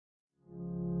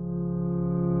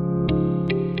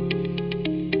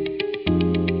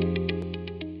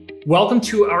Welcome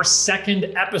to our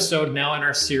second episode now in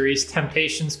our series,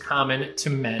 Temptations Common to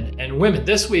Men and Women.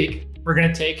 This week, we're going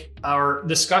to take our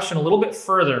discussion a little bit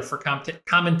further for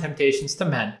common temptations to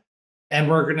men. And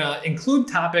we're going to include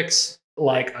topics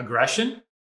like aggression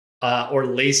or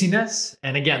laziness.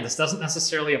 And again, this doesn't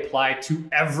necessarily apply to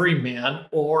every man,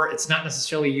 or it's not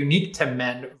necessarily unique to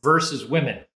men versus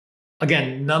women.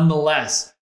 Again,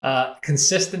 nonetheless,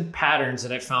 consistent patterns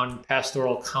that I found in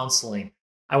pastoral counseling.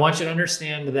 I want you to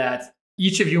understand that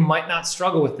each of you might not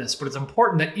struggle with this, but it's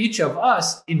important that each of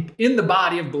us in the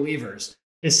body of believers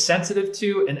is sensitive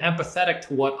to and empathetic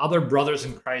to what other brothers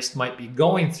in Christ might be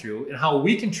going through and how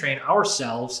we can train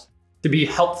ourselves to be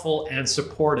helpful and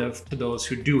supportive to those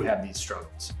who do have these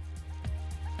struggles.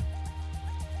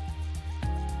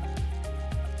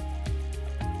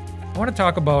 I want to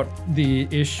talk about the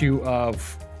issue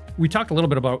of, we talked a little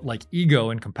bit about like ego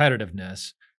and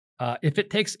competitiveness. If it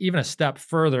takes even a step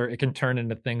further, it can turn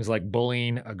into things like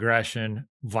bullying, aggression,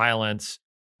 violence,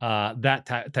 that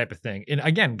type of thing. And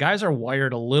again, guys are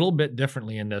wired a little bit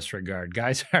differently in this regard.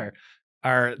 Guys Jerry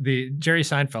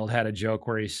Seinfeld had a joke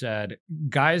where he said,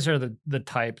 guys are the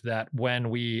type that when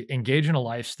we engage in a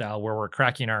lifestyle where we're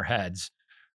cracking our heads,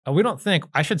 we don't think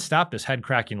I should stop this head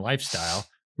cracking lifestyle.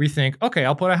 We think, okay,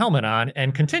 I'll put a helmet on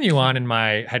and continue on in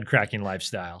my head cracking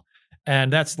lifestyle.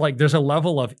 And that's like, there's a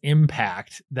level of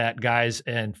impact that guys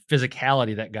and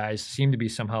physicality that guys seem to be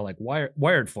somehow like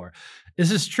wired for. This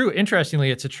is true.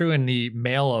 Interestingly, it's true in the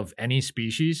male of any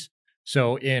species.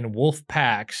 So in wolf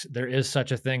packs, there is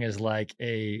such a thing as like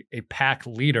a pack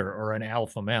leader or an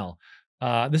alpha male.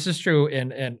 This is true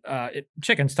in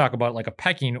chickens talk about like a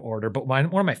pecking order, but one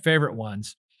of my favorite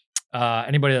ones,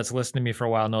 anybody that's listened to me for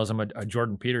a while knows I'm a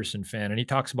Jordan Peterson fan, and he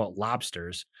talks about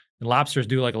lobsters. And lobsters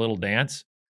do like a little dance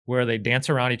where they dance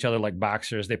around each other like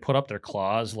boxers. They put up their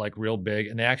claws like real big,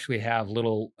 and they actually have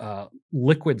little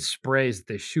liquid sprays that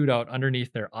they shoot out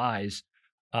underneath their eyes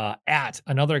at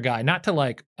another guy, not to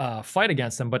like fight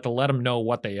against them, but to let them know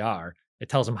what they are. It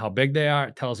tells them how big they are.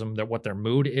 It tells them what their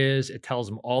mood is. It tells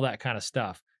them all that kind of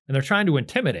stuff. And they're trying to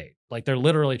intimidate, like they're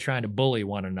literally trying to bully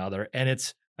one another. And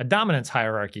it's a dominance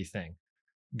hierarchy thing.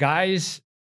 Guys,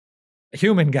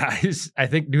 human guys, I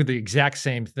think do the exact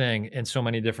same thing in so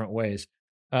many different ways.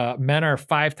 Men are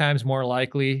 5 times more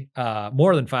likely,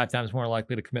 more than 5 times more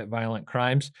likely to commit violent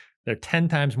crimes. They're 10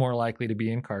 times more likely to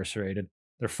be incarcerated.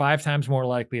 They're 5 times more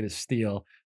likely to steal.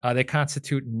 They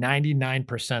constitute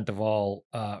 99% of all,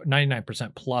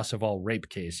 99% plus of all rape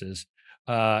cases,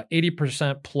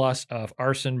 80% plus of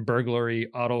arson, burglary,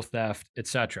 auto theft,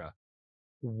 etc.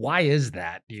 Why is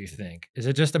that, do you think? Is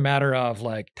it just a matter of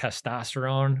like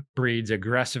testosterone breeds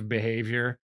aggressive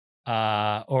behavior?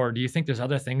 Or do you think there's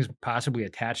other things possibly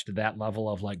attached to that level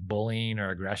of like bullying or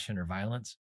aggression or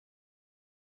violence?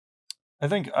 I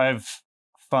think I've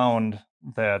found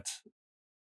that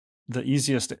the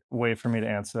easiest way for me to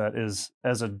answer that is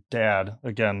as a dad.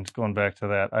 Again, going back to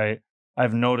that,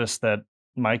 I've noticed that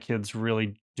my kids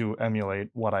really do emulate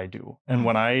what I do. And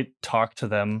when I talk to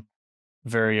them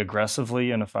very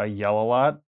aggressively, and if I yell a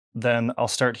lot, then I'll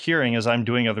start hearing, as I'm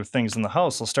doing other things in the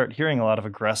house, I'll start hearing a lot of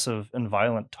aggressive and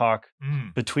violent talk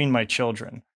between my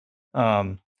children.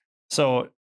 So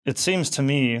it seems to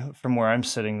me from where I'm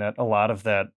sitting that a lot of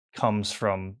that comes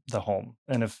from the home.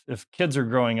 And if kids are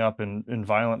growing up in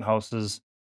violent houses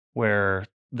where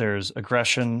there's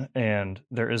aggression and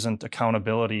there isn't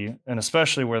accountability, and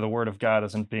especially where the word of God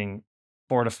isn't being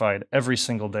fortified every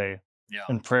single day,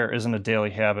 and prayer isn't a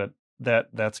daily habit,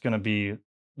 that's going to be,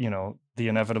 the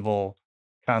inevitable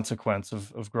consequence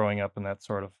of growing up in that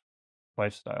sort of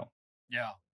lifestyle. Yeah.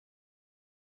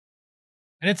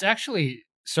 And it's actually,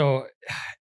 so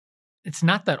it's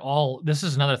not that this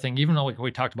is another thing, even though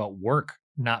we talked about work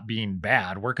not being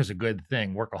bad, work is a good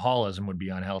thing. Workaholism would be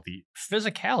unhealthy.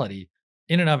 Physicality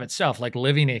in and of itself, like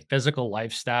living a physical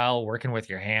lifestyle, working with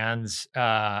your hands,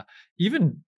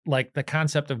 even like the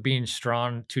concept of being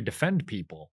strong to defend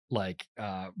people, like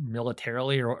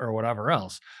militarily or whatever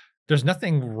else. There's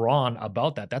nothing wrong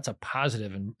about that. That's a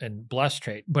positive and blessed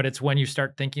trait. But it's when you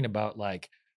start thinking about like,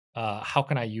 how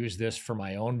can I use this for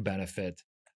my own benefit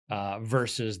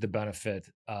versus the benefit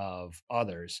of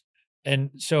others? And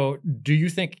so do you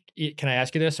think, can I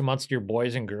ask you this, amongst your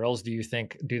boys and girls, do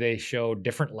they show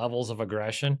different levels of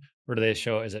aggression, or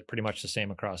is it pretty much the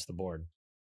same across the board?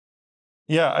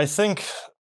 Yeah, I think,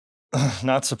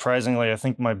 not surprisingly, I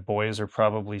think my boys are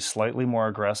probably slightly more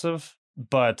aggressive,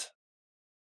 but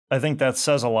I think that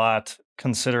says a lot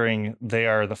considering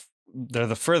they're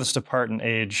the furthest apart in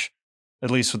age,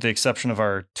 at least with the exception of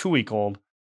our 2-week-old.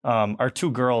 Our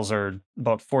 2 girls are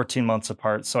about 14 months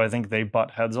apart, so I think they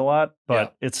butt heads a lot,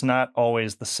 but it's not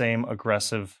always the same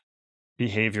aggressive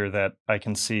behavior that I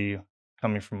can see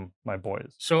coming from my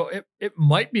boys. So it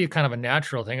might be a kind of a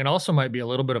natural thing. It also might be a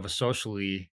little bit of a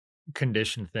socially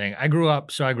conditioned thing. I grew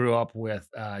up with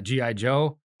GI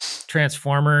Joe,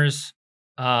 Transformers,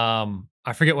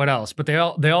 I forget what else, but they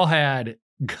all had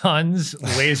guns,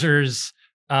 lasers,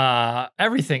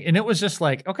 everything. And it was just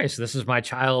like, okay, so this is my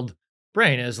child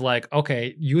brain is like,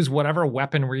 okay, use whatever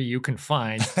weaponry you can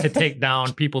find to take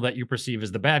down people that you perceive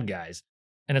as the bad guys.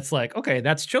 And it's like, okay,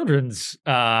 that's children's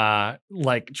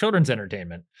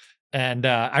entertainment. And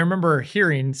I remember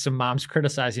hearing some moms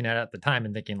criticizing it at the time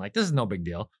and thinking like, this is no big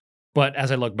deal. But as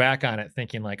I look back on it,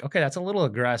 thinking like, okay, that's a little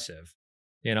aggressive,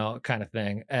 kind of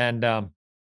thing. And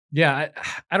yeah,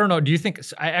 I don't know. Do you think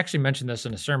I actually mentioned this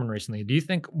in a sermon recently? Do you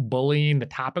think bullying, the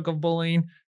topic of bullying,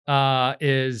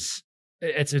 is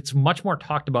it's much more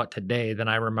talked about today than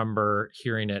I remember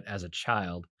hearing it as a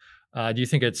child? Do you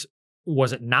think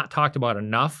was it not talked about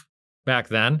enough back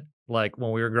then, like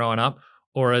when we were growing up,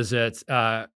 or is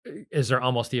there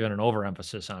almost even an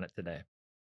overemphasis on it today?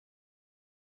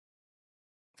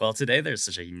 Well, today there's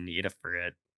such a need for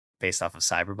it based off of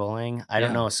cyberbullying. I don't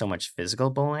Yeah, know so much physical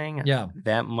bullying. yeah.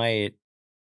 That might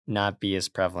not be as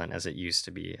prevalent as it used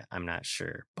to be. I'm not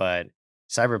sure, but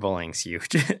cyberbullying's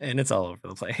huge and it's all over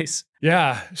the place.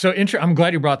 Yeah. So I'm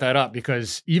glad you brought that up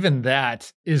because even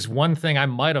that is one thing I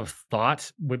might have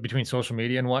thought between social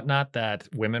media and whatnot that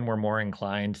women were more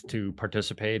inclined to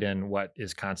participate in what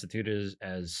is constituted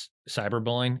as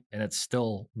cyberbullying, and it's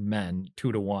still men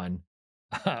 2 to 1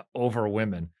 over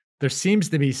women. There seems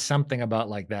to be something about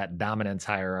like that dominance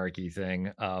hierarchy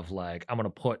thing of like I'm going to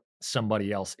put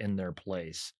somebody else in their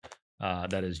place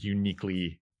that is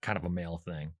uniquely kind of a male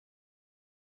thing.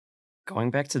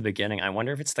 Going back to the beginning, I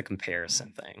wonder if it's the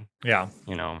comparison thing. Yeah.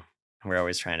 You know, we're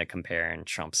always trying to compare and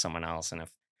trump someone else, and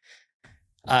if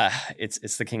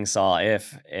it's the King Saul.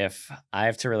 If I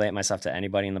have to relate myself to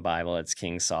anybody in the Bible, it's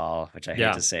King Saul, which I hate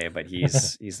Yeah. to say, but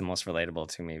he's the most relatable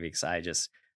to me because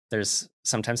there's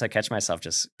sometimes I catch myself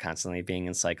just constantly being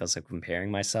in cycles of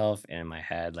comparing myself and in my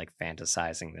head, like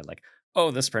fantasizing that like, oh,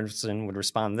 this person would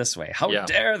respond this way. How Yeah.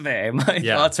 dare they? My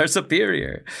Yeah. thoughts are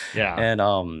superior. Yeah.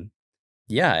 And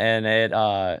yeah, and it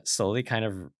slowly kind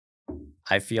of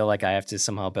I feel like I have to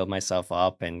somehow build myself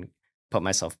up and put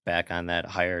myself back on that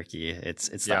hierarchy. It's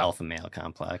the Yeah. alpha male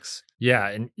complex. Yeah,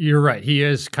 and you're right. He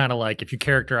is kind of like if you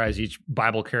characterize each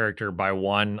Bible character by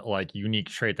one like unique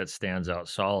trait that stands out,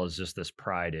 Saul is just this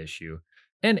pride issue.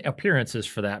 And appearances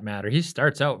for that matter. He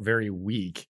starts out very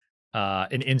weak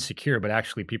and insecure, but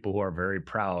actually people who are very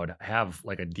proud have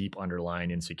like a deep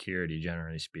underlying insecurity,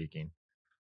 generally speaking.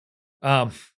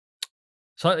 Um,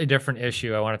 Slightly different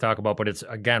issue I want to talk about, but it's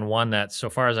again one that, so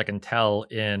far as I can tell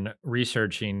in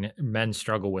researching, men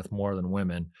struggle with more than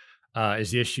women.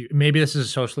 Is the issue? Maybe this is a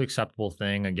socially acceptable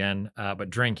thing again, but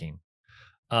drinking.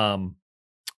 20%.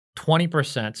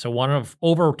 So one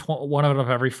out of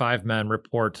every 5 men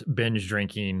report binge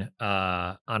drinking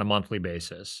on a monthly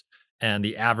basis, and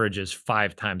the average is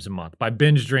 5 times a month. By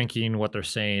binge drinking, what they're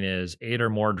saying is 8 or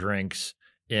more drinks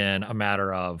in a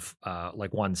matter of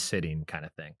like one sitting, kind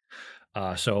of thing.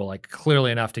 So like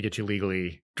clearly enough to get you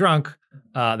legally drunk,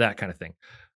 that kind of thing.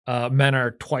 Men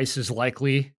are twice as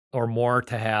likely or more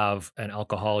to have an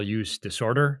alcohol use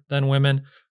disorder than women.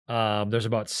 There's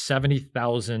about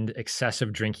 70,000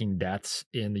 excessive drinking deaths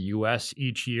in the US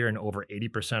each year, and over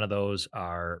 80% of those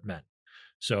are men.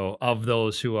 So of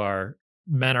those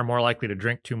men are more likely to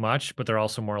drink too much, but they're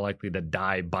also more likely to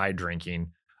die by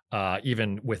drinking,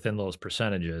 even within those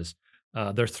percentages.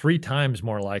 They're 3 times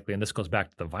more likely, and this goes back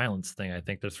to the violence thing, I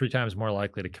think they're 3 times more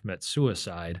likely to commit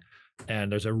suicide. And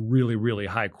there's a really, really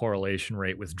high correlation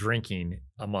rate with drinking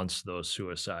amongst those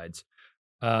suicides.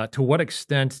 To what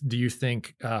extent do you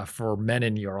think for men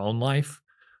in your own life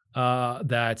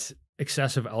that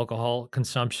excessive alcohol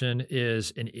consumption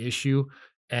is an issue?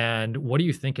 And what do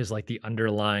you think is like the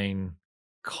underlying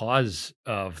cause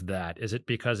of that? Is it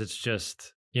because it's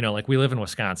just, like we live in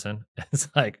Wisconsin. It's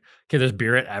like, okay, there's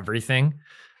beer at everything.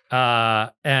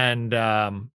 And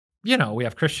we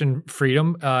have Christian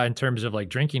freedom in terms of like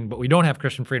drinking, but we don't have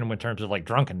Christian freedom in terms of like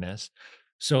drunkenness.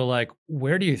 So like,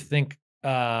 where do you think,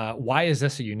 why is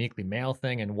this a uniquely male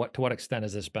thing? And to what extent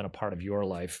has this been a part of your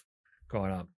life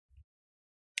growing up?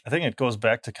 I think it goes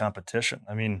back to competition.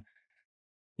 I mean,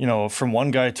 from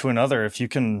one guy to another, if you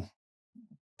can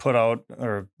put out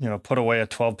or put away a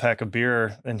 12-pack of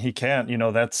beer and he can't,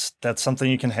 that's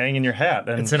something you can hang in your hat,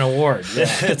 and It's an award. Yeah.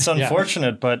 it's Yeah.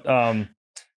 unfortunate, but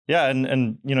yeah,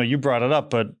 and you brought it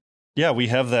up, but yeah, we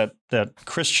have that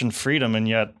Christian freedom, and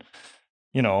yet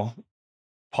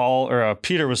Paul or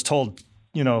Peter was told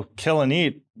kill and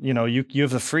eat, you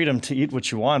have the freedom to eat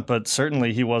what you want, but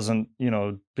certainly he wasn't,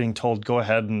 being told, go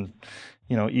ahead and,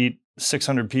 eat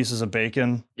 600 pieces of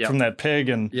bacon from that pig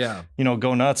and,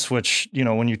 go nuts, which,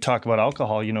 when you talk about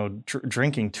alcohol,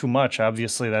 drinking too much,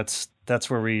 obviously that's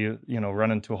where we,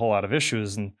 run into a whole lot of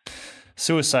issues and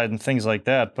suicide and things like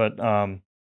that. But,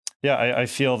 I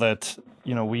feel that,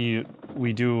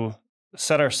 we do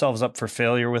set ourselves up for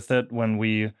failure with it when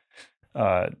we,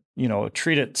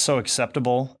 treat it so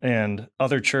acceptable, and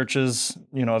other churches,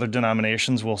 other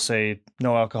denominations will say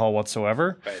no alcohol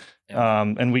whatsoever. Right. Yeah.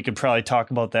 And we could probably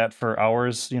talk about that for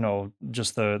hours,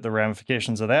 just the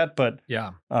ramifications of that. But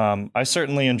I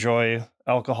certainly enjoy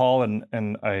alcohol,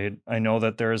 and I know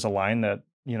that there is a line that,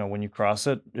 when you cross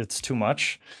it, it's too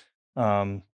much.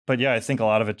 But I think a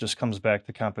lot of it just comes back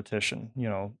to competition,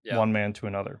 one man to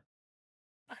another.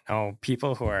 I know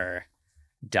people who are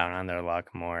down on their luck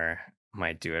more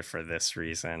might do it for this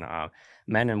reason.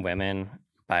 Men and women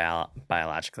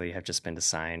biologically have just been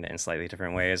designed in slightly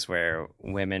different ways, where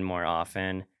women more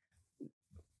often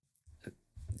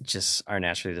just are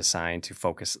naturally designed to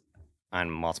focus on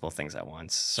multiple things at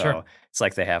once. So it's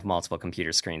like they have multiple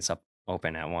computer screens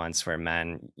open at once, where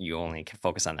men, you only can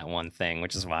focus on that one thing,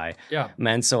 which is why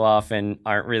men so often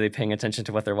aren't really paying attention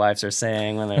to what their wives are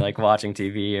saying when they're like watching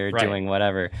TV or doing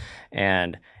whatever.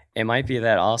 And it might be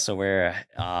that also where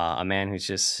a man who's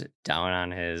just down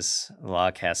on his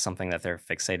luck has something that they're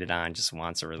fixated on, just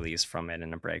wants a release from it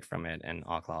and a break from it, and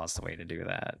alcohol is the way to do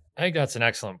that. I think that's an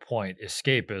excellent point.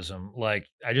 Escapism. Like,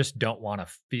 I just don't want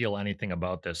to feel anything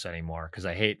about this anymore because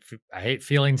I hate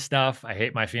feeling stuff. I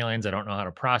hate my feelings. I don't know how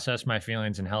to process my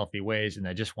feelings in healthy ways, and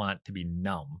I just want to be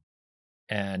numb.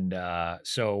 And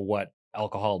so what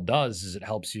alcohol does is it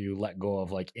helps you let go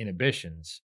of like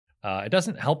inhibitions. It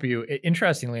doesn't help you.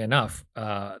 Interestingly enough,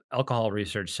 alcohol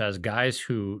research says guys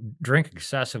who drink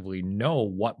excessively know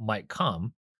what might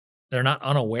come. They're not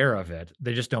unaware of it.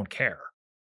 They just don't care.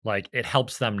 Like, it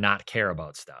helps them not care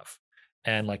about stuff.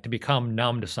 And like, to become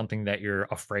numb to something that you're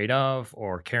afraid of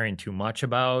or caring too much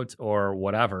about or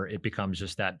whatever, it becomes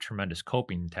just that tremendous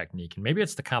coping technique. And maybe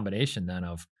it's the combination then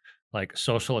of like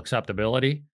social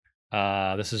acceptability.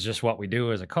 This is just what we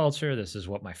do as a culture. This is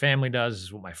what my family does. This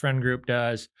is what my friend group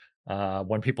does.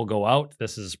 When people go out,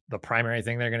 this is the primary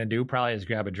thing they're going to do, probably, is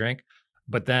grab a drink.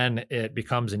 But then it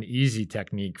becomes an easy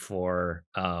technique for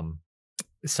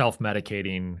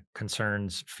self-medicating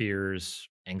concerns, fears,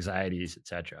 anxieties,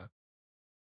 etc.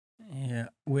 Yeah,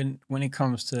 when it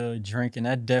comes to drinking,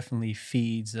 that definitely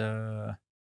feeds the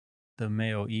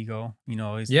male ego.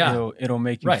 It'll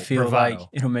make you feel like,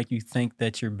 it'll make you think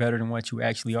that you're better than what you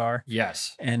actually are.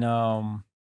 Yes. And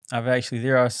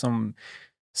there are some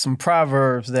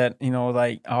proverbs that,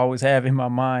 like, I always have in my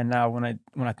mind now when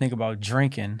I think about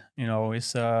drinking.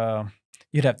 It's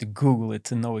you'd have to Google it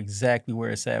to know exactly where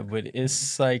it's at, but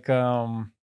it's like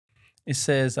it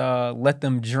says let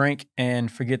them drink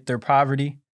and forget their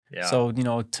poverty. Yeah. So,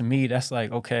 to me, that's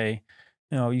like, okay,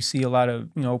 you see a lot of,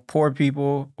 poor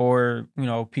people or,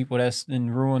 people that's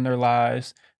ruined their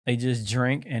lives. They just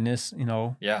drink, and it's,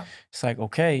 it's like,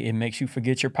 okay, it makes you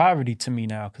forget your poverty to me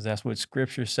now, because that's what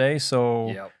scripture say.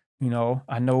 So,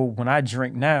 I know when I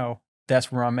drink now,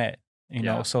 that's where I'm at,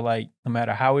 So like, no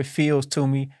matter how it feels to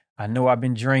me, I know I've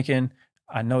been drinking.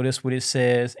 I know this what it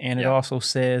says. And it also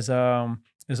says,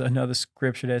 there's another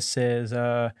scripture that says,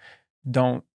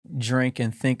 don't drink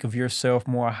and think of yourself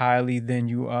more highly than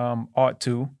you ought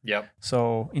to. Yep.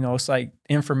 So, it's like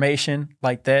information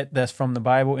like that's from the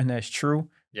Bible, and that's true.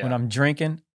 Yeah. When I'm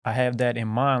drinking, I have that in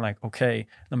mind, like, okay,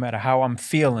 no matter how I'm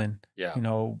feeling,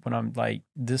 when I'm like,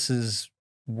 this is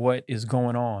what is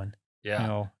going on.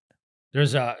 Yeah.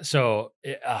 There's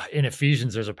in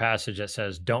Ephesians, there's a passage that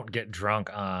says, don't get drunk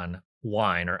on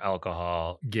wine or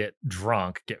alcohol, get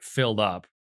drunk, get filled up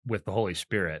with the Holy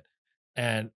Spirit.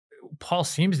 And Paul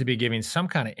seems to be giving some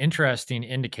kind of interesting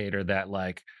indicator that,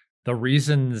 like, the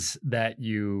reasons that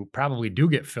you probably do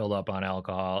get filled up on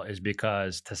alcohol is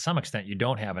because to some extent you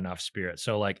don't have enough spirit.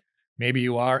 So like, maybe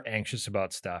you are anxious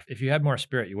about stuff. If you had more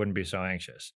spirit, you wouldn't be so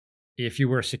anxious. If you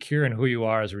were secure in who you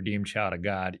are as a redeemed child of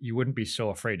God, you wouldn't be so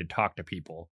afraid to talk to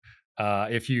people.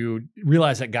 If you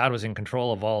realize that God was in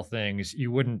control of all things,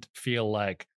 you wouldn't feel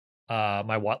like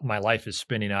my life is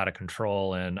spinning out of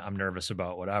control and I'm nervous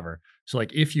about whatever. So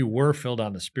like, if you were filled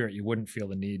on the Spirit, you wouldn't feel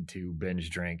the need to binge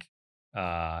drink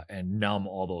and numb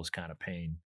all those kind of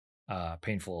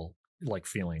painful like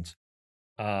feelings.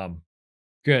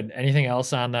 Good. Anything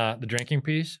else on the drinking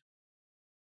piece?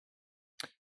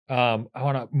 I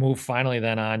want to move finally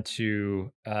then on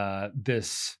to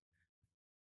this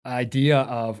idea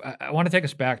of, I want to take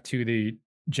us back to the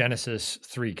Genesis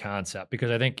 3 concept, because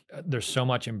I think there's so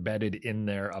much embedded in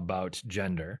there about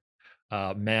gender.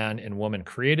 Man and woman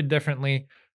created differently.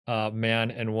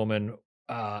 Man and woman,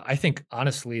 I think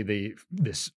honestly,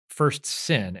 this first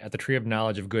sin at the tree of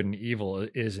knowledge of good and evil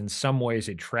is in some ways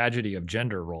a tragedy of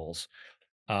gender roles.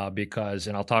 Because,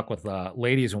 and I'll talk with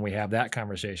ladies when we have that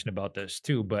conversation about this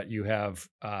too, but you have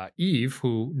Eve,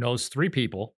 who knows three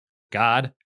people: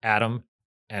 God, Adam,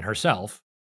 and herself.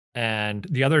 And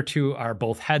the other two are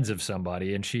both heads of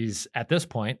somebody, and she's at this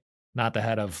point not the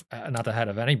head of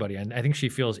anybody. And I think she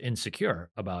feels insecure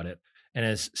about it and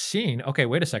is seeing, okay,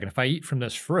 wait a second, if I eat from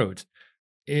this fruit,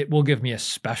 it will give me a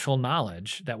special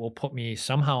knowledge that will put me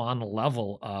somehow on the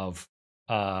level of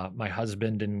my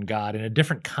husband and God in a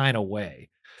different kind of way.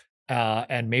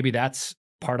 And maybe that's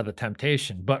part of the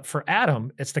temptation. But for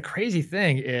Adam, it's the crazy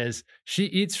thing is she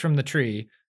eats from the tree,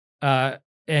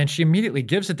 and she immediately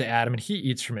gives it to Adam, and he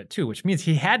eats from it too, which means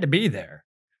he had to be there.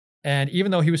 And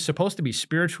even though he was supposed to be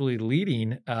spiritually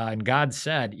leading, and God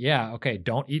said, yeah, okay,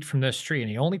 don't eat from this tree. And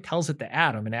he only tells it to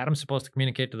Adam, and Adam's supposed to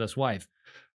communicate to this wife.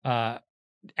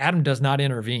 Adam does not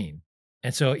intervene.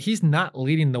 And so he's not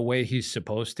leading the way he's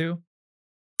supposed to.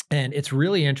 And it's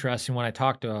really interesting when I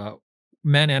talk to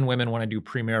men and women when I do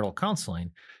premarital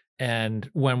counseling. And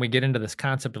when we get into this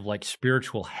concept of like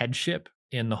spiritual headship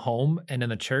in the home and in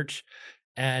the church.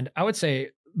 And I would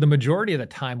say the majority of the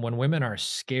time when women are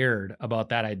scared about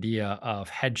that idea of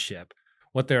headship,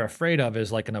 what they're afraid of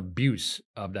is like an abuse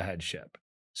of the headship.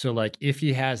 So like if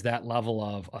he has that level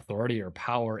of authority or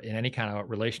power in any kind of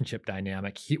relationship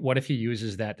dynamic, what if he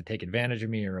uses that to take advantage of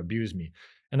me or abuse me?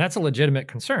 And that's a legitimate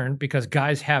concern because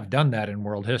guys have done that in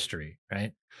world history,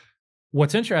 right?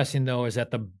 What's interesting though is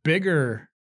that the bigger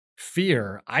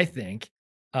fear, I think,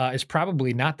 is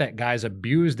probably not that guys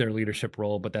abuse their leadership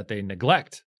role, but that they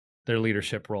neglect their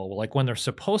leadership role. Like when they're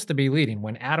supposed to be leading,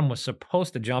 when Adam was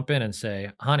supposed to jump in and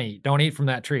say, honey, don't eat from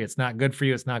that tree. It's not good for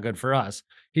you. It's not good for us.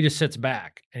 He just sits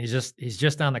back and he's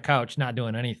just on the couch, not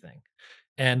doing anything.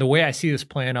 And the way I see this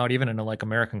playing out, even in like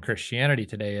American Christianity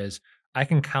today, is I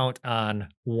can count on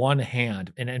one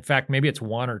hand. And in fact, maybe it's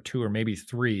one or two or maybe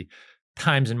three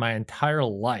times in my entire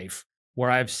life where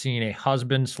I've seen a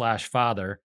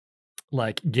husband/father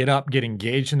like get up, get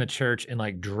engaged in the church and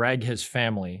like drag his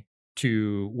family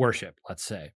to worship, let's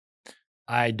say.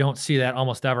 I don't see that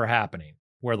almost ever happening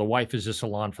where the wife is just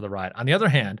along for the ride. On the other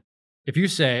hand, if you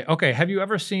say, okay, have you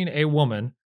ever seen a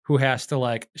woman who has to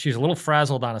like, she's a little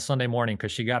frazzled on a Sunday morning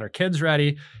because she got her kids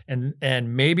ready and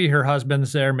maybe her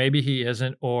husband's there, maybe he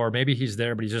isn't, or maybe he's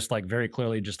there, but he's just like very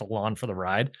clearly just along for the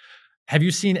ride. Have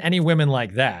you seen any women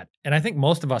like that? And I think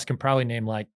most of us can probably name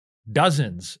like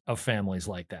dozens of families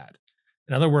like that.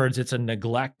 In other words, it's a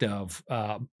neglect of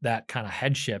that kind of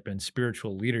headship and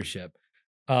spiritual leadership.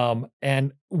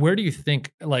 And where do you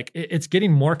think, like, it's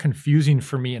getting more confusing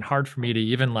for me and hard for me to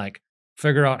even like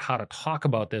figure out how to talk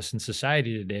about this in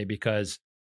society today, because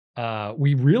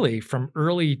we really, from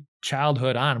early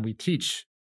childhood on, we teach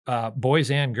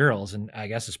boys and girls, and I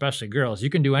guess especially girls, you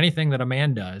can do anything that a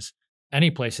man does,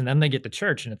 any place, and then they get to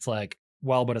church and it's like,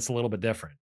 well, but it's a little bit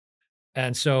different.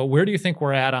 And so where do you think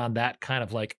we're at on that kind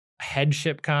of like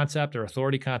headship concept or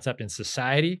authority concept in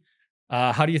society?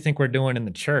 How do you think we're doing in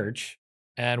the church?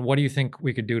 And what do you think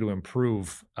we could do to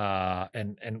improve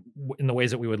and in the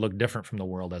ways that we would look different from the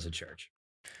world as a church?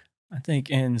 I think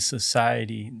in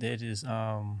society that is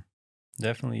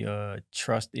definitely a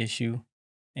trust issue,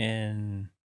 and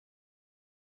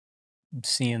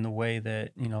seeing the way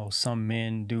that some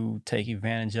men do take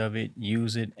advantage of it,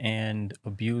 use it, and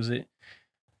abuse it.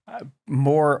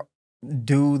 More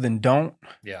do than don't.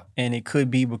 Yeah. And it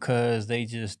could be because they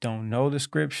just don't know the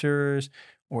scriptures,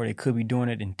 or they could be doing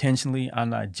it intentionally. I'm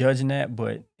not judging that,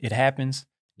 but it happens.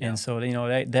 Yeah. And so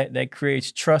that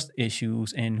creates trust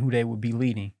issues in who they would be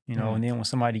leading, and then when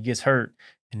somebody gets hurt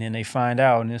and then they find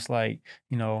out and it's like,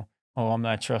 oh, I'm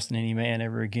not trusting any man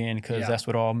ever again because that's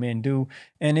what all men do.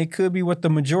 And it could be what the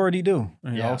majority do,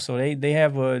 so they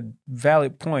have a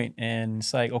valid point, and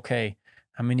it's like, okay,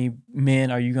 how many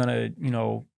men are you gonna,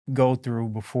 go through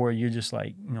before you're just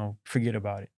like, forget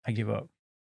about it, I give up?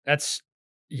 That's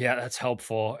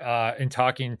helpful. In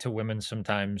talking to women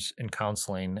sometimes in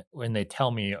counseling, when they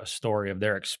tell me a story of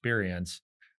their experience,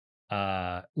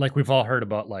 like we've all heard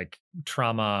about like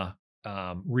trauma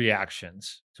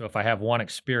reactions. So if I have one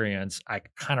experience, I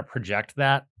kind of project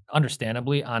that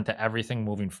understandably onto everything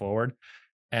moving forward.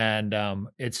 And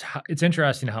it's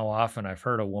interesting how often I've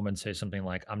heard a woman say something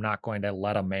like, I'm not going to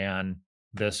let a man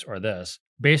this or this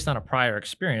based on a prior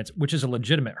experience, which is a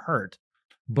legitimate hurt.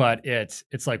 But it's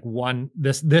like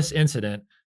this incident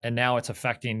And now it's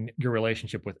affecting your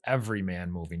relationship with every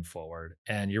man moving forward.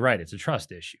 And you're right, it's a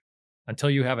trust issue. Until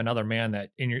you have another man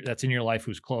that's in your life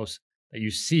who's close, that you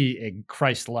see a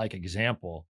Christ-like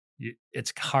example,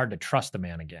 it's hard to trust a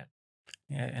man again.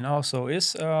 Yeah, and also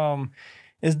it's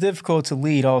difficult to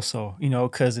lead also, you know,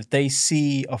 because if they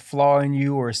see a flaw in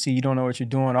you or see you don't know what you're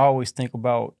doing, I always think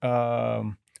about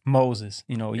Moses.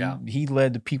 You know, he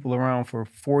led the people around for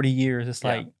 40 years. It's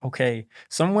like, okay,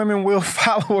 some women will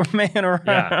follow a man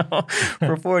around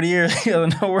for 40 years. He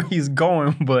doesn't know where he's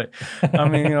going. But I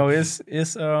mean, you know, it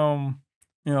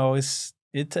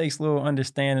takes a little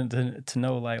understanding to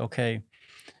know, like, okay,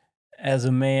 as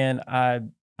a man, I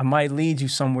might lead you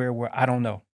somewhere where I don't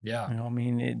know. Yeah. You know, I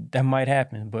mean, that might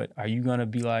happen, but are you going to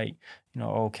be like, you know,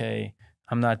 okay,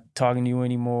 I'm not talking to you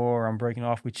anymore, or I'm breaking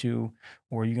off with you,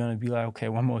 or are you going to be like, okay,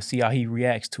 well, I'm going to see how he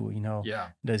reacts to it, you know? Yeah.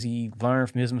 Does he learn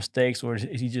from his mistakes, or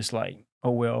is he just like, oh,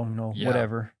 well, you know,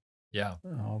 whatever? Yeah.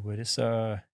 But it's,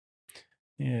 yeah.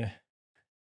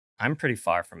 I'm pretty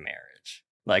far from marriage.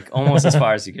 Like almost as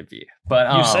far as you could be,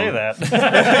 but you say that.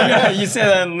 Yeah, you say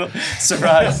that. And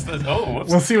surprise!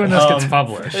 We'll see when this gets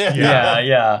published.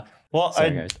 Yeah. Well,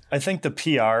 I think the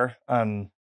PR on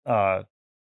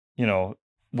you know,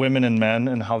 women and men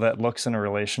and how that looks in a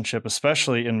relationship,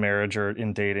 especially in marriage or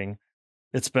in dating,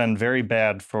 it's been very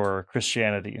bad for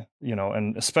Christianity. You know,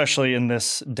 and especially in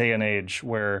this day and age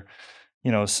where,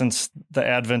 you know, since the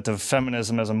advent of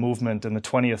feminism as a movement in the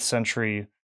 20th century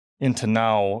into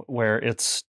now, where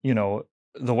it's, you know,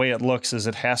 the way it looks is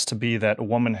it has to be that a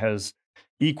woman has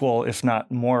equal, if not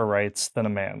more rights than a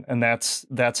man. And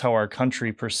that's how our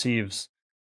country perceives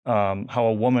how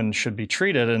a woman should be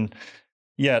treated. And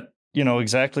yet, you know,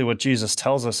 exactly what Jesus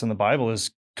tells us in the Bible is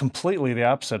completely the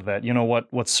opposite of that. You know,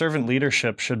 what servant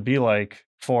leadership should be like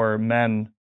for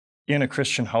men in a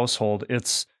Christian household.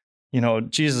 It's, you know,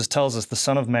 Jesus tells us the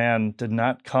Son of Man did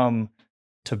not come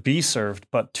to be served,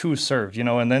 but to serve, you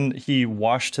know, and then he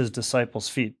washed his disciples'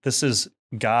 feet. This is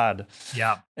God.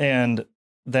 Yeah. And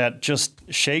that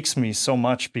just shakes me so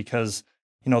much because,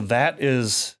 you know, that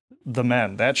is the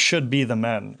men. That should be the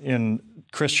men in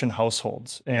Christian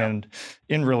households and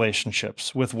in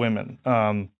relationships with women.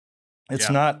 It's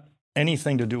not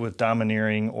anything to do with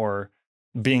domineering or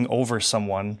being over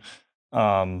someone.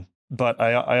 But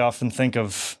I often think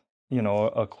of, you know,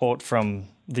 a quote from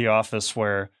The Office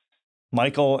where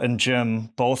Michael and Jim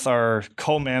both are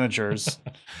co-managers,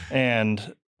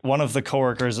 and one of the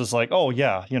coworkers is like, "Oh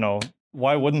yeah, you know,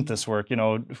 why wouldn't this work? You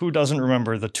know, who doesn't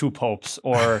remember the two popes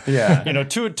or you know,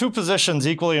 two positions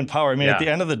equally in power?" I mean, at the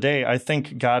end of the day, I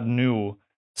think God knew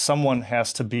someone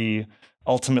has to be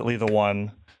ultimately the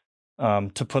one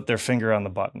to put their finger on the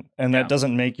button, and that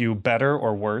doesn't make you better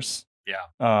or worse.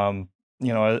 You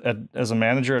know, as a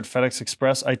manager at FedEx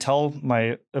Express, I tell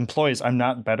my employees, I'm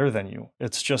not better than you.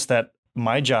 It's just that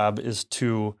my job is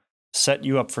to set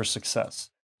you up for success.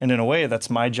 And in a way, that's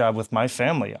my job with my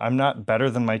family. I'm not better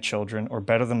than my children or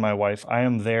better than my wife. I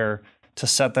am there to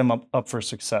set them up for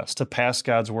success, to pass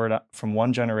God's word from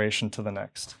one generation to the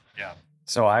next. Yeah.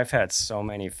 So I've had so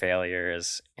many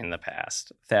failures in the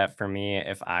past that for me,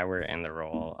 if I were in the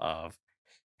role of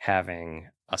having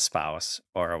a spouse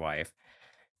or a wife,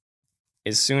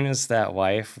 as soon as that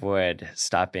wife would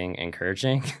stop being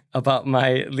encouraging about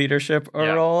my leadership or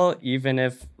role, even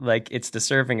if like it's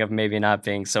deserving of maybe not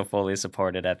being so fully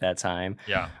supported at that time.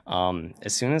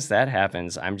 As soon as that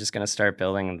happens, I'm just going to start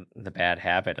building the bad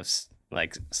habit of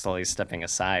like slowly stepping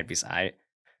aside because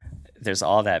there's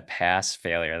all that past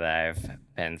failure that I've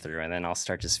been through. And then I'll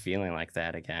start just feeling like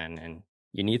that again. And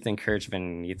you need the encouragement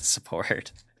and you need the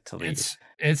support to lead.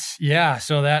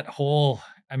 So that whole,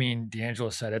 I mean, D'Angelo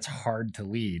said it's hard to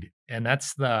lead. And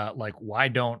that's the, like, why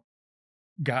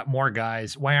aren't more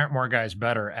guys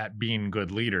better at being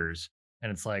good leaders?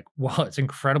 And it's like, well, it's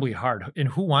incredibly hard. And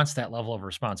who wants that level of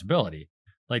responsibility?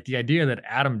 Like the idea that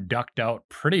Adam ducked out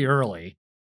pretty early,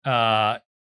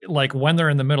 like when they're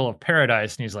in the middle of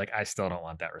paradise and he's like, I still don't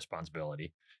want that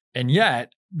responsibility. And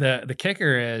yet the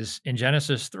kicker is in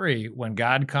Genesis 3, when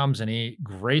God comes and he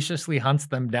graciously hunts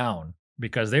them down,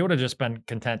 because they would have just been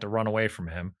content to run away from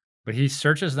him. But he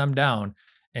searches them down.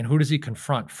 And who does he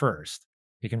confront first?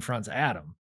 He confronts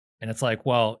Adam. And it's like,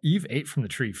 well, Eve ate from the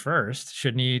tree first.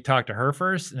 Shouldn't he talk to her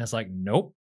first? And it's like,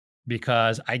 nope,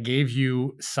 because I gave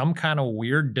you some kind of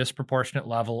weird disproportionate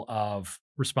level of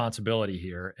responsibility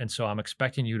here. And so I'm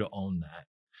expecting you to own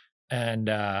that.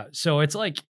 And so it's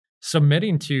like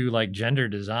submitting to like gender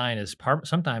design is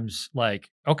sometimes like,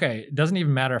 okay, it doesn't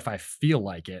even matter if I feel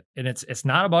like it. And it's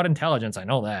not about intelligence. I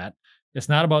know that. It's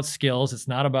not about skills. It's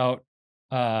not about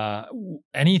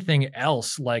anything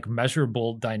else like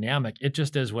measurable dynamic. It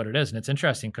just is what it is. And it's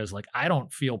interesting because like I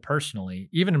don't feel personally,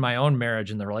 even in my own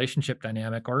marriage and the relationship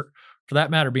dynamic, or for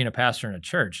that matter, being a pastor in a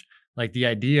church, like the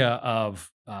idea of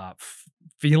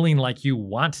feeling like you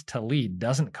want to lead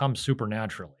doesn't come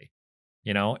supernaturally.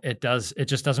 You know, it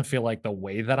just doesn't feel like the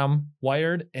way that I'm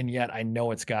wired. And yet I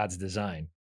know it's God's design.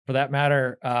 For that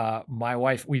matter, my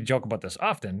wife, we joke about this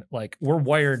often. Like we're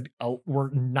wired,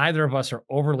 neither of us are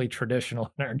overly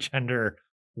traditional in our gender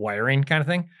wiring kind of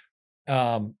thing.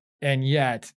 And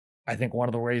yet, I think one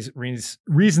of the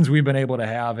reasons we've been able to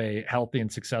have a healthy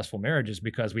and successful marriage is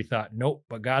because we thought, nope,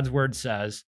 but God's word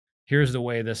says, here's the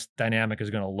way this dynamic is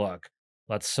going to look.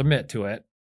 Let's submit to it,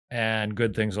 and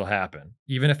good things will happen,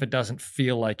 even if it doesn't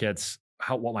feel like it's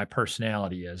what my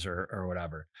personality is or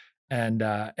whatever. And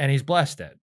He's blessed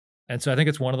it. And so I think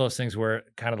it's one of those things where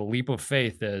kind of the leap of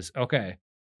faith is, okay,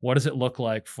 what does it look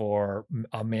like for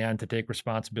a man to take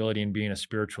responsibility in being a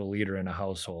spiritual leader in a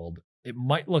household? It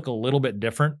might look a little bit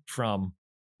different from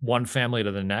one family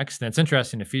to the next. And it's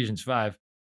interesting, Ephesians 5,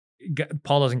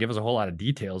 Paul doesn't give us a whole lot of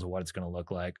details of what it's going to look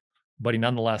like, but he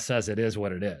nonetheless says it is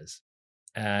what it is.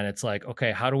 And it's like,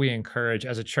 okay, how do we encourage,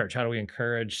 as a church, how do we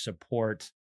encourage,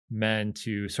 support men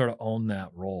to sort of own that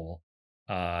role?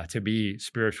 To be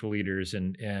spiritual leaders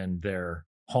in their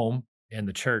home, in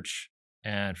the church,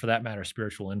 and for that matter,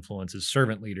 spiritual influences,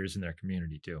 servant leaders in their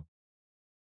community too.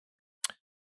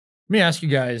 Let me ask you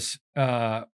guys,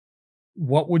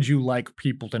 what would you like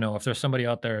people to know? If there's somebody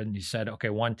out there and you said, okay,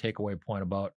 one takeaway point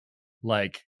about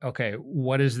like, okay,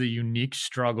 what is the unique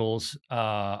struggles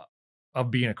of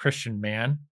being a Christian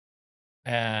man?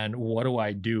 And what do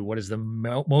I do? What is the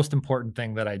most important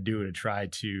thing that I do to try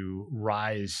to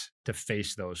rise to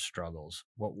face those struggles?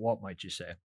 What might you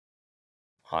say?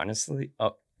 Honestly,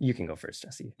 oh, you can go first,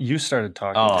 Jesse. You started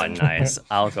talking. Oh, nice.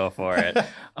 I'll go for it.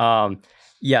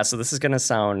 Yeah, so this is going to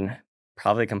sound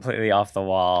probably completely off the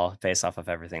wall based off of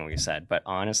everything we've said. But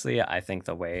honestly, I think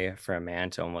the way for a man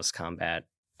to almost combat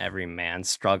every man's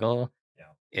struggle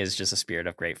is just a spirit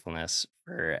of gratefulness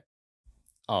for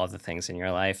all the things in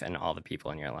your life and all the people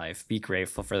in your life. Be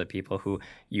grateful for the people who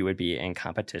you would be in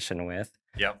competition with.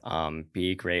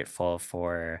 Be grateful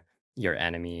for your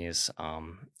enemies.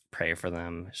 Pray for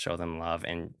them, show them love,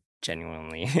 and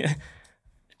genuinely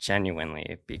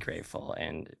be grateful.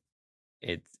 And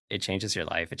it changes your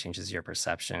life. It changes your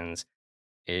perceptions.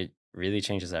 It really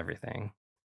changes everything.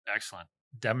 Excellent.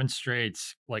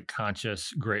 Demonstrates like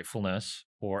conscious gratefulness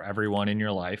for everyone in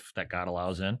your life that God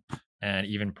allows in, and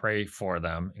even pray for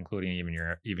them, including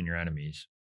even your enemies.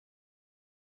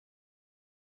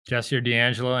 Jesse or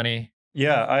D'Angelo, any?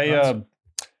 Yeah,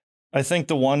 I think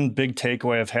the one big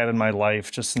takeaway I've had in my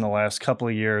life just in the last couple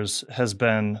of years has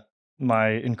been my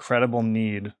incredible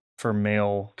need for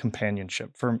male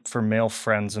companionship, for male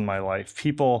friends in my life,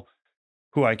 people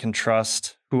who I can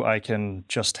trust, who I can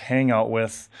just hang out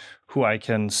with, who I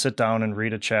can sit down and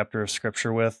read a chapter of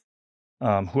scripture with,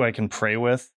 who I can pray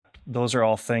with. Those are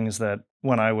all things that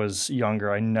when I was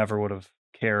younger, I never would have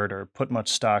cared or put much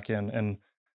stock in. And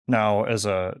now as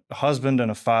a husband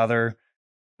and a father,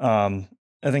 I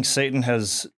think Satan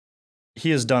has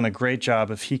done a great job.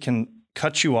 If he can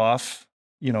cut you off,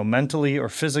 mentally or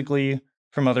physically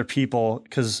from other people,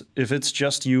 because if it's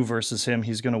just you versus him,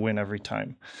 he's going to win every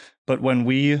time. But when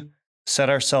we set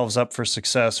ourselves up for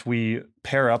success, we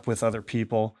pair up with other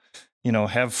people,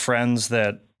 have friends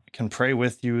that can pray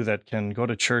with you, that can go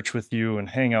to church with you and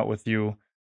hang out with you.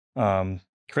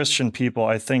 Christian people,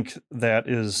 I think that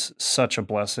is such a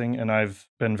blessing. And I've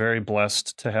been very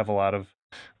blessed to have a lot of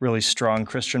really strong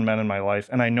Christian men in my life.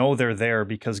 And I know they're there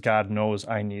because God knows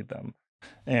I need them.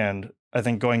 And I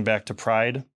think going back to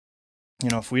pride,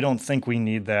 if we don't think we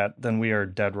need that, then we are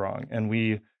dead wrong. And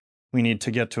we need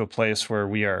to get to a place where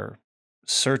we are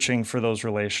searching for those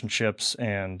relationships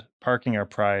and parking our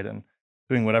pride and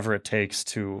doing whatever it takes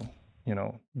to,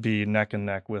 be neck and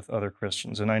neck with other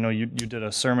Christians. And I know you did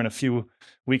a sermon a few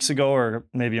weeks ago or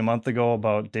maybe a month ago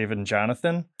about David and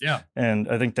Jonathan. Yeah. And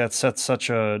I think that sets such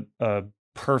a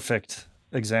perfect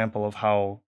example of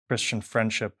how Christian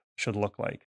friendship should look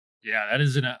like. Yeah, that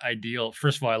is an ideal.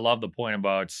 First of all, I love the point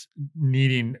about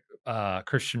needing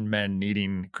Christian men,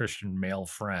 needing Christian male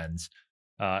friends.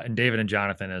 And David and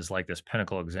Jonathan is like this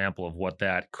pinnacle example of what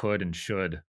that could and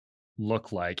should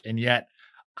look like. And yet,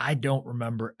 I don't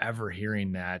remember ever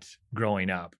hearing that growing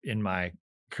up in my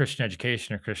Christian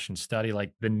education or Christian study,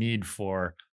 like the need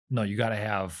for, no, you got to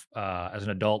have, as an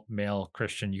adult male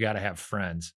Christian, you got to have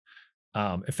friends.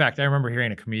 In fact, I remember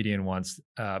hearing a comedian once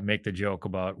make the joke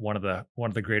about one of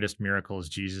the greatest miracles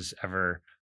Jesus ever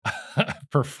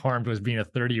performed was being a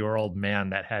 30-year-old man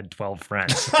that had 12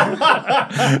 friends.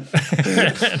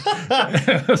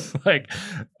 It was like,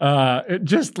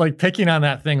 just like picking on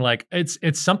that thing, like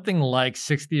it's something like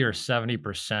 60 or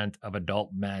 70% of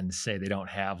adult men say they don't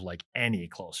have like any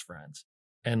close friends.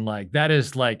 And like that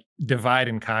is like divide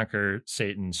and conquer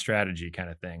Satan's strategy kind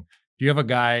of thing. Do you have a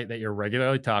guy that you're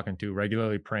regularly talking to,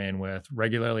 regularly praying with,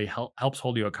 regularly helps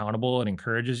hold you accountable and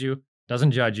encourages you,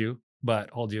 doesn't judge you, but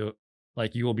holds you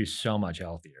like you will be so much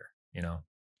healthier, you know?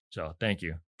 So thank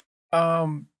you.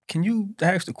 Can you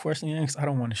ask the question again? 'Cause I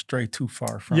don't want to stray too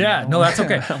far from it. Yeah, no, that's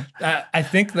okay. I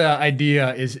think the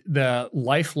idea is the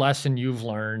life lesson you've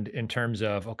learned in terms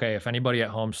of, okay, if anybody at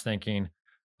home's thinking,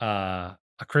 a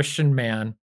Christian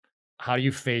man, how do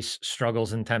you face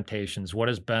struggles and temptations? What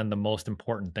has been the most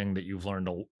important thing that you've learned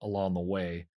along the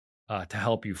way to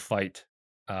help you fight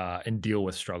and deal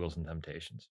with struggles and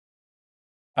temptations?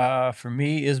 For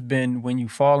me, it's been when you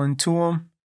fall into them,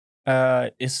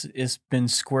 it's been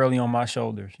squarely on my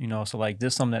shoulders, you know. So like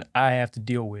this is something that I have to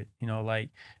deal with, you know, like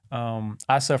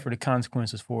I suffer the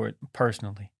consequences for it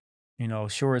personally. You know,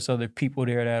 sure it's other people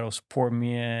there that'll support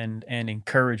me and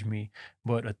encourage me.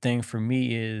 But a thing for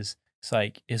me is it's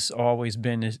like it's always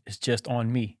been it's just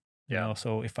on me. You Yeah. know,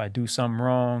 so if I do something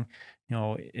wrong, you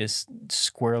know, it's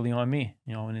squarely on me,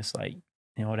 you know, and it's like,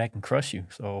 you know, that can crush you.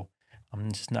 So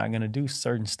I'm just not gonna do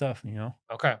certain stuff, you know.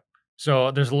 Okay. So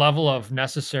there's a level of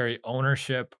necessary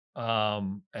ownership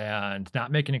and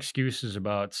not making excuses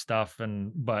about stuff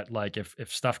but like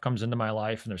if stuff comes into my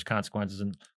life and there's consequences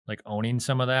and like owning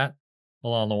some of that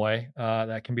along the way,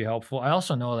 that can be helpful. I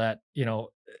also know that, you know,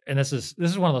 and this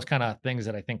is one of those kind of things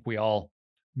that I think we all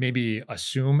maybe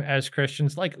assume as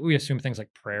Christians, like we assume things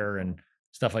like prayer and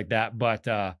stuff like that, but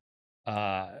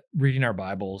reading our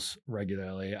Bibles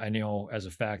regularly. I know as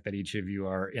a fact that each of you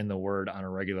are in the Word on a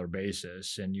regular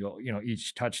basis, and you know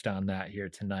each touched on that here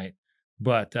tonight.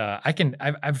 But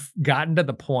I've gotten to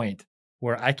the point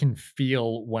where I can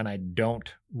feel when I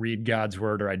don't read God's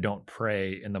Word or I don't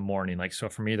pray in the morning. Like so,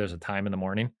 for me, there's a time in the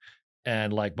morning,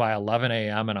 and like by 11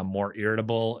 a.m. and I'm more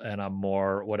irritable and I'm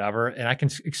more whatever, and I can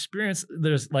experience.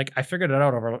 There's like I figured it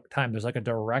out over time. There's like a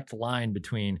direct line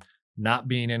between not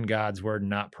being in God's word,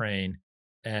 not praying,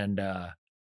 and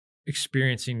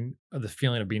experiencing the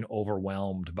feeling of being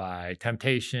overwhelmed by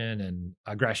temptation and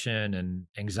aggression and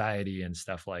anxiety and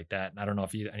stuff like that. And I don't know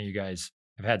if any of you guys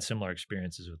have had similar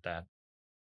experiences with that.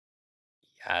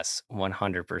 Yes,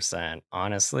 100%.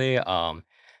 Honestly,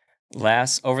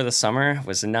 last over the summer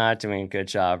was not doing a good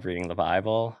job reading the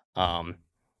Bible.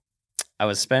 I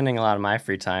was spending a lot of my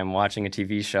free time watching a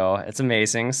TV show. It's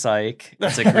amazing, Psych.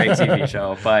 It's a great TV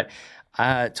show. But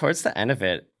towards the end of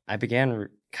it, I began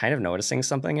kind of noticing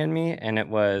something in me, and it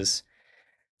was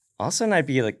all of a sudden I'd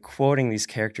be like quoting these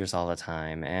characters all the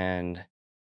time and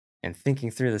thinking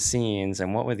through the scenes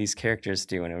and what would these characters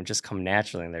do, and it would just come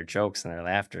naturally in their jokes and their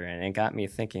laughter, and it got me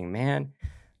thinking, man,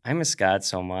 I miss God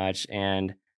so much,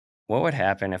 and what would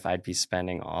happen if I'd be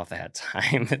spending all that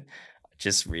time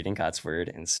just reading God's word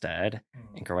instead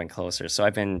and growing closer. So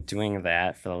I've been doing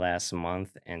that for the last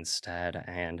month instead.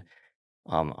 And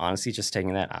honestly, just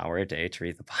taking that hour a day to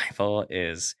read the Bible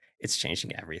it's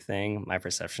changing everything. My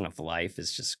perception of life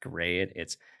is just great.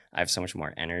 I have so much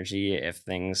more energy. If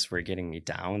things were getting me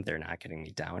down, they're not getting me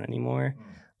down anymore.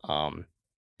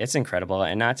 It's incredible.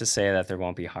 And not to say that there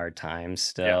won't be hard times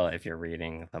still if you're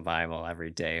reading the Bible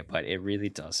every day, but it really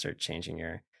does start changing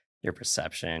your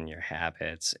perception, your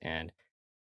habits, and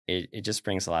it just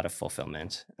brings a lot of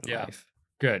fulfillment in life.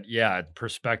 Good. Yeah.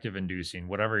 Perspective inducing.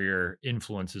 Whatever your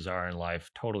influences are in life,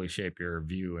 totally shape your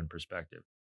view and perspective.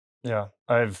 Yeah,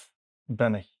 I've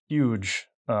been a huge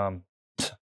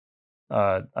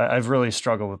I've really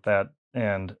struggled with that.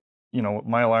 And, you know,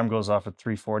 my alarm goes off at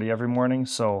 3:40 every morning.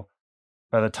 So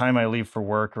by the time I leave for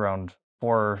work around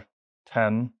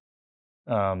 4:10,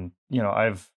 you know,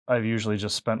 I've usually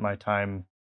just spent my time,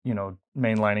 you know,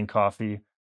 mainlining coffee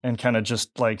and kind of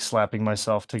just like slapping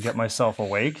myself to get myself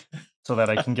awake so that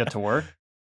I can get to work.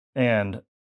 And,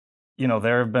 you know,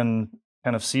 there have been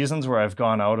kind of seasons where I've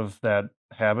gone out of that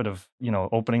habit of, you know,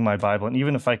 opening my Bible. And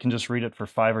even if I can just read it for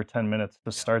 5 or 10 minutes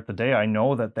to start the day, I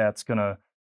know that that's going to,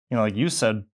 you know, like you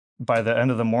said, by the end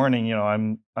of the morning, you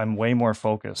know, I'm way more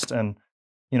focused. And,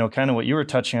 you know, kind of what you were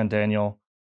touching on, Daniel,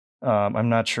 I'm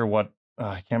not sure what,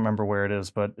 I can't remember where it is,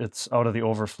 but it's out of the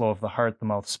overflow of the heart, the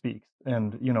mouth speaks.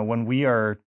 And, you know, when we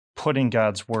are putting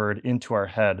God's word into our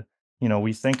head, you know,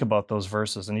 we think about those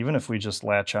verses. And even if we just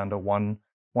latch onto one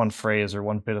phrase or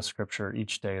one bit of scripture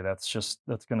each day, that's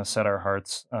going to set our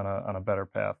hearts on a better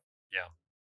path. Yeah.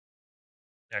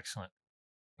 Excellent.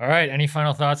 All right. Any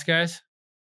final thoughts, guys?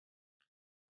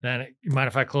 Then you mind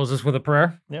if I close this with a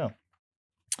prayer? Yeah.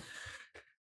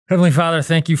 Heavenly Father,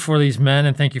 thank you for these men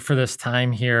and thank you for this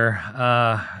time here.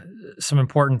 Some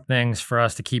important things for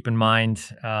us to keep in mind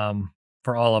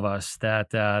for all of us,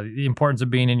 that the importance of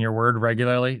being in your word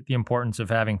regularly, the importance of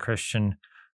having Christian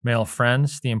male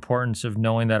friends, the importance of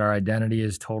knowing that our identity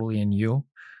is totally in you,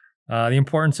 the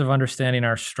importance of understanding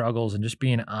our struggles and just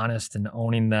being honest and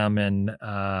owning them and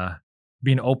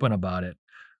being open about it.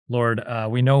 Lord,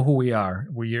 we know who we are.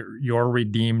 We're your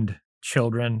redeemed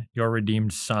children, your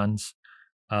redeemed sons,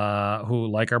 who,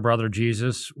 like our brother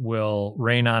Jesus, will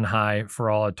reign on high for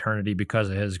all eternity because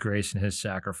of his grace and his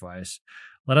sacrifice.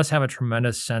 Let us have a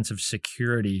tremendous sense of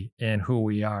security in who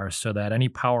we are so that any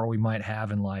power we might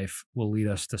have in life will lead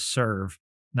us to serve,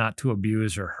 not to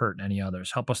abuse or hurt any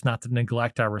others. Help us not to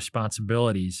neglect our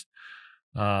responsibilities,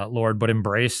 Lord, but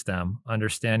embrace them,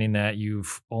 understanding that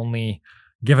you've only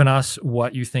given us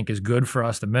what you think is good for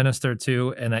us to minister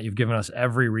to, and that you've given us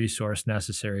every resource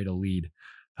necessary to lead.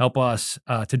 Help us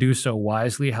to do so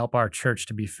wisely. Help our church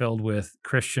to be filled with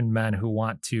Christian men who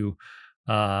want to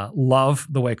love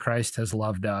the way Christ has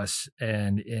loved us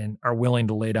and are willing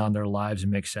to lay down their lives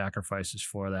and make sacrifices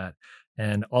for that.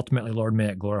 And ultimately, Lord, may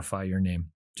it glorify your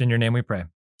name. It's in your name we pray.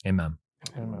 Amen.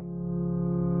 Amen.